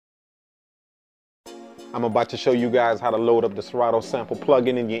I'm about to show you guys how to load up the Serato Sample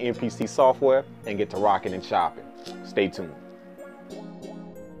plugin in your MPC software and get to rocking and chopping. Stay tuned.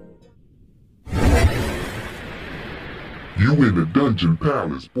 You in the dungeon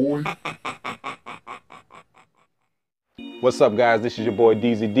palace, boy. What's up, guys? This is your boy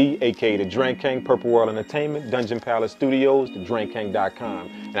DZD, aka the Drink Kang, Purple World Entertainment, Dungeon Palace Studios,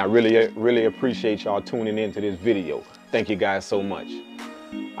 thedrinkkang.com. And I really appreciate y'all tuning in to this video. Thank you guys so much.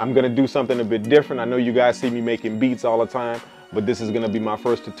 I'm gonna do something a bit different. I know you guys see me making beats all the time, but this is gonna be my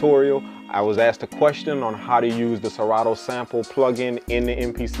first tutorial. I was asked a question on how to use the Serato Sample plugin in the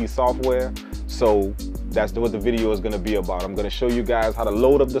MPC software. So that's what the video is gonna be about. I'm gonna show you guys how to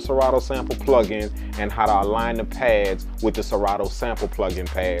load up the Serato Sample plugin and how to align the pads with the Serato Sample plugin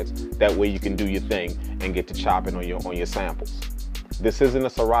pads. That way you can do your thing and get to chopping on your samples. This isn't a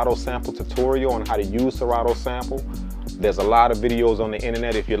Serato Sample tutorial on how to use Serato Sample. There's a lot of videos on the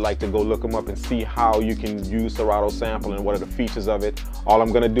internet if you'd like to go look them up and see how you can use Serato Sample and what are the features of it. All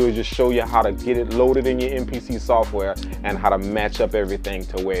I'm gonna do is just show you how to get it loaded in your MPC software and how to match up everything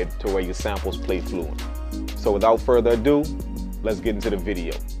to where your samples play fluent. So without further ado, let's get into the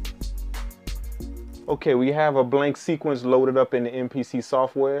video. Okay, we have a blank sequence loaded up in the MPC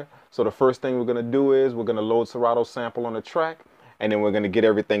software. So the first thing we're gonna do is we're gonna load Serato Sample on the track, and then we're gonna get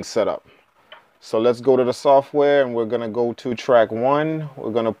everything set up. So let's go to the software and we're gonna go to track 1.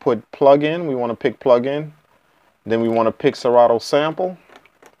 We're gonna put plugin. We wanna pick plugin. Then we wanna pick Serato Sample.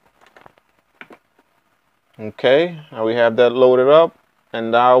 Okay, now we have that loaded up.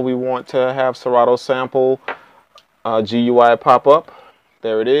 And now we want to have Serato Sample GUI pop up.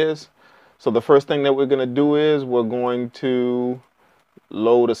 There it is. So the first thing that we're gonna do is we're going to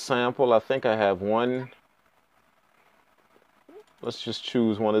load a sample. I think I have one. Let's just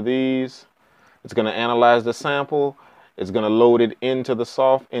choose one of these. It's going to analyze the sample. It's going to load it into the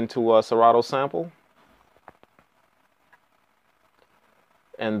Serato Sample.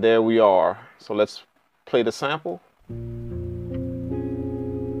 And there we are. So let's play the sample.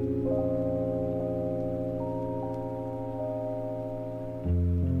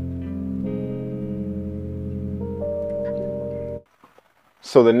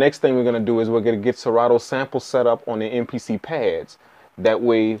 So the next thing we're going to do is we're going to get Serato Sample set up on the MPC pads. That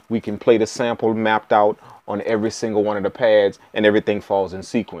way we can play the sample mapped out on every single one of the pads and everything falls in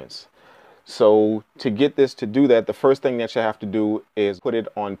sequence. So to get this to do that, the first thing that you have to do is put it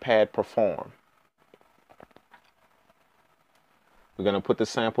on pad perform. We're going to put the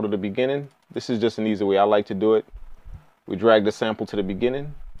sample to the beginning. This is just an easy way I like to do it. We drag the sample to the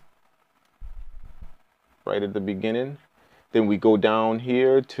beginning, right at the beginning. Then we go down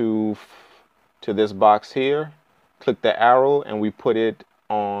here to this box here. Click the arrow and we put it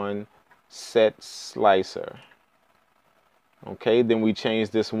on set slicer. Okay, then we change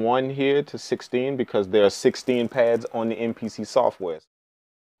this 1 here to 16 because there are 16 pads on the MPC software.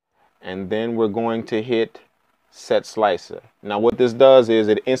 And then we're going to hit set slicer. Now what this does is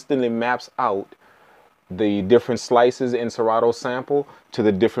it instantly maps out the different slices in Serato Sample to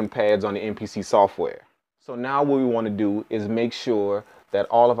the different pads on the MPC software. So now what we want to do is make sure that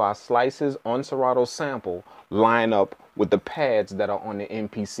all of our slices on Serato Sample line up with the pads that are on the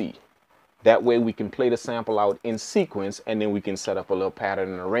MPC. That way we can play the sample out in sequence and then we can set up a little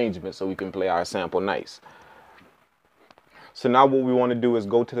pattern and arrangement so we can play our sample nice. So now what we want to do is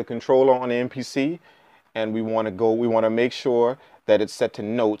go to the controller on the MPC and we want to make sure that it's set to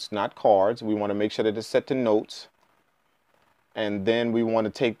notes, not cards. We want to make sure that it's set to notes. And then we want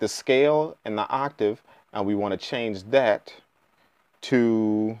to take the scale and the octave and we want to change that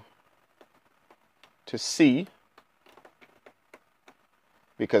to C,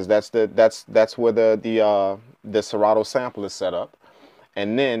 because that's where the Serato Sample is set up.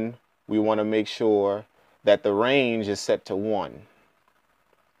 And then we want to make sure that the range is set to 1.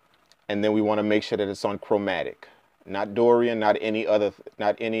 And then we want to make sure that it's on chromatic, not Dorian, not any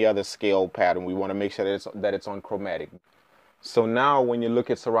other scale pattern. We want to make sure that it's on chromatic. So now when you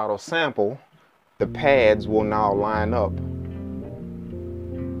look at Serato Sample, the pads will now line up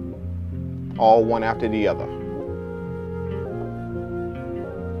all one after the other.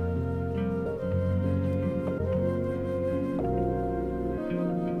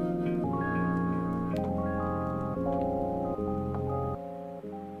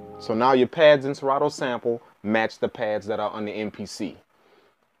 So now your pads in Serato Sample match the pads that are on the MPC.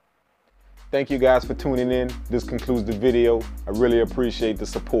 Thank you guys for tuning in. This concludes the video. I really appreciate the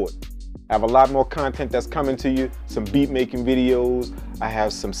support. I have a lot more content that's coming to you, some beat making videos. I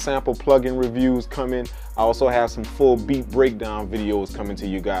have some sample plugin reviews coming. I also have some full beat breakdown videos coming to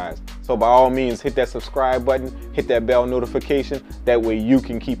you guys. So by all means, hit that subscribe button, hit that bell notification. That way you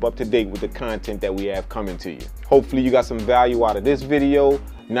can keep up to date with the content that we have coming to you. Hopefully you got some value out of this video.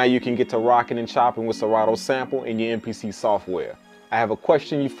 Now you can get to rocking and chopping with Serato Sample in your MPC software. I have a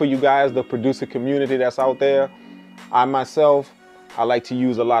question for you guys, the producer community that's out there. I myself, I like to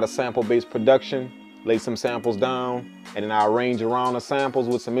use a lot of sample-based production, lay some samples down, and then I arrange around the samples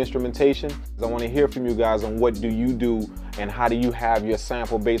with some instrumentation. I want to hear from you guys on what do you do and how do you have your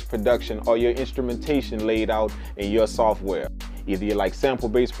sample-based production or your instrumentation laid out in your software. Either you like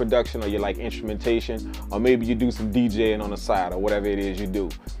sample-based production or you like instrumentation, or maybe you do some DJing on the side or whatever it is you do.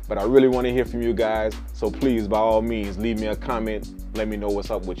 But I really want to hear from you guys, so please, by all means, leave me a comment. Let me know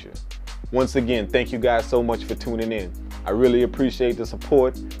what's up with you. Once again, thank you guys so much for tuning in. I really appreciate the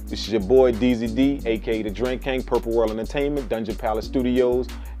support. This is your boy DZD, aka the Drink Kang, Purple World Entertainment, Dungeon Palace Studios,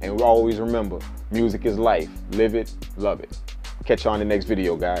 and always remember, music is life. Live it, love it. Catch you on the next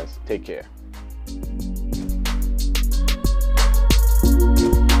video, guys. Take care.